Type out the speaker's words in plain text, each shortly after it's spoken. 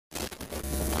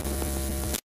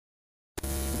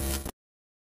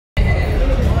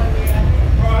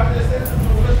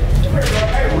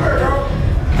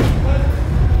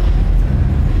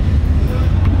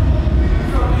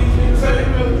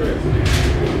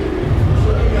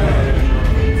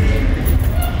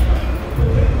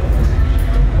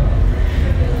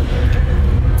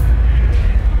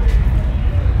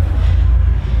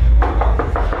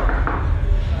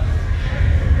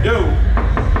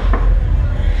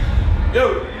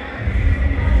Yo.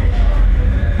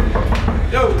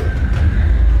 Yo.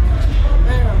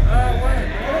 Damn,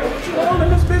 what you on in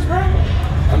this bitch, bro?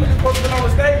 I niggas supposed to be on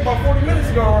the stage about 40 minutes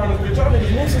ago around this bitch. Y'all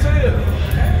niggas loose as hell.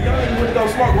 Y'all niggas went to go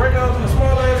smoke Drego in the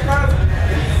small ass closet.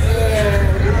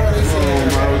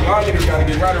 Y'all niggas gotta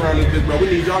get right around this bitch, bro.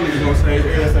 We need y'all niggas on stage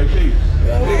ASAP.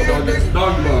 Niggas don't just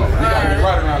doggy ball. We gotta get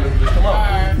right around this bitch. Come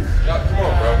on. Y'all, come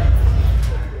on, bro.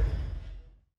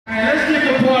 Alright, let's get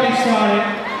the party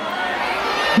started.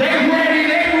 They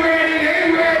ready, they ready, they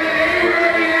ready, they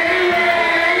ready, they ready,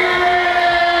 they ready.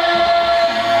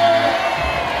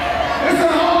 It's a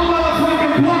whole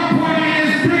motherfucking block party in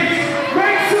this bitch.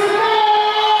 Make some noise!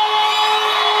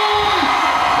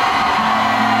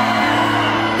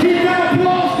 Keep that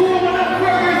applause going without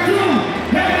further ado.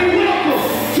 Happy welcome,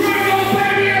 Drego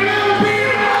Beno and Little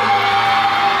Beno!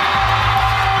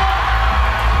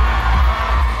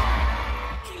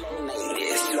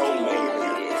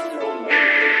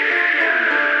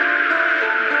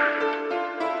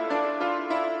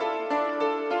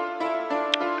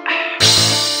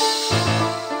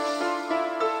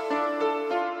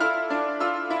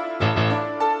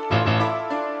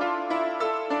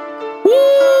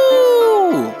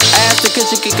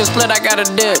 Kitchen kick a split, I got a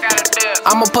dip.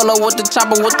 I'ma pull up with the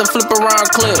chopper with the flip around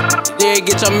clip. Yeah,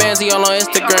 get your manzy all on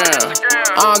Instagram.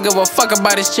 I don't give a fuck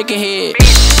about his chicken head.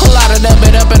 Pull out of that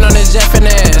bed up and on his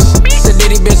Jeffin' ass.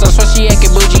 Sadiddy bitch, I swear she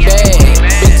actin' bougie bad.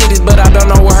 Big titties, but I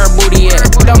don't know where her booty at.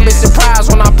 Don't be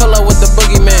surprised when I pull up with the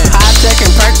boogeyman. High tech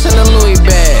and perks in the Louis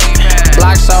bag.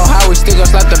 Block so high, we still gon'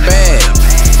 slap the bag.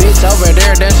 Bitch over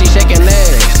there, then she shaking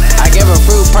legs. I give her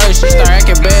fruit purse, she start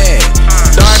acting bad.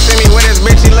 Dog see me with his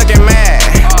bitch, he looking mad.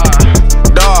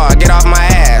 Dog, get off my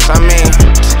ass. I mean,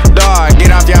 dog,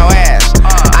 get off your ass.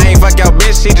 I ain't fuck your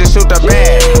bitch, she just shoot the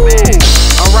bag.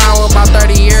 I'm riding with about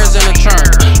 30 years in the trunk.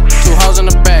 2 hoes in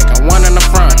the back and 1 in the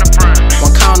front.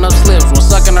 One counting up slips, one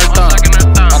sucking her thumb.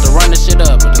 About to run this shit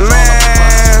up.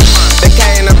 Man, the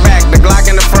K in the back, the Glock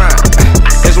in the front.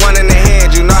 There's one in the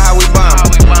head, you know how we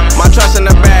bump. My trust in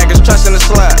the bag is trust in the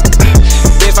slut.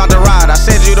 Bitch found the ride, I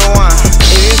said you the one.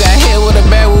 If you got hit with a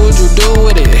bag, what would you do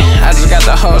with it? I just got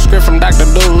the whole script from Dr.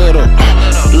 Doolittle.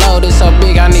 Load is so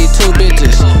big, I need 2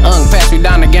 bitches. Passed me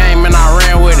down the game and I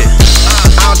ran with it.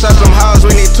 I don't trust them hoes,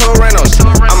 we need 2 rentals.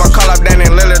 I'ma call up Danny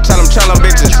Lillard, tell them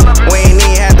bitches. We ain't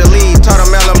even had to leave, told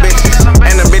them them bitches.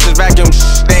 And the bitches vacuum,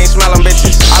 they ain't smell them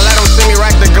bitches. I let them see me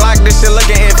rack the Glock, this shit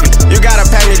looking iffy. You gotta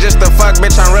pay me just to fuck,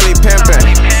 bitch, I'm really pimpin'.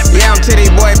 Yeah, I'm titty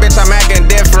boy, bitch, I'm acting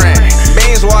different.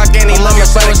 Beans walk in, he looking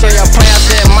for the kill your play, I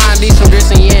said mine, these some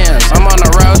grits and yams. I'm on the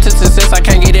road to success, I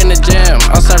can't get in the gym.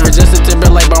 I'm serving just a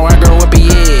Timberlake, but white girl whippy,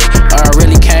 yeah. I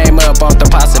really came up off the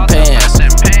pots and pans.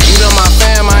 You know my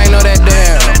fam, I ain't know that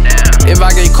damn. If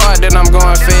I get caught, then I'm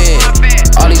going fed.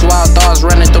 All these wild thoughts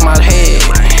running through my head.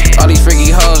 All these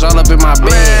freaky hoes all up in my bed.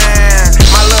 Man,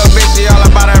 my little bitch, she all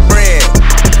about her bread.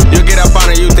 You get up on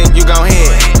her, you think you gon'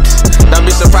 hit. Don't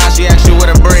be surprised she ask you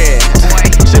with her bread.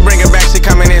 She bring it back, she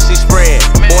coming in, she spread.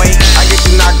 Boy, I get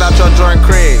you knocked out your Jordan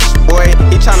Craigs. Boy,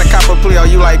 he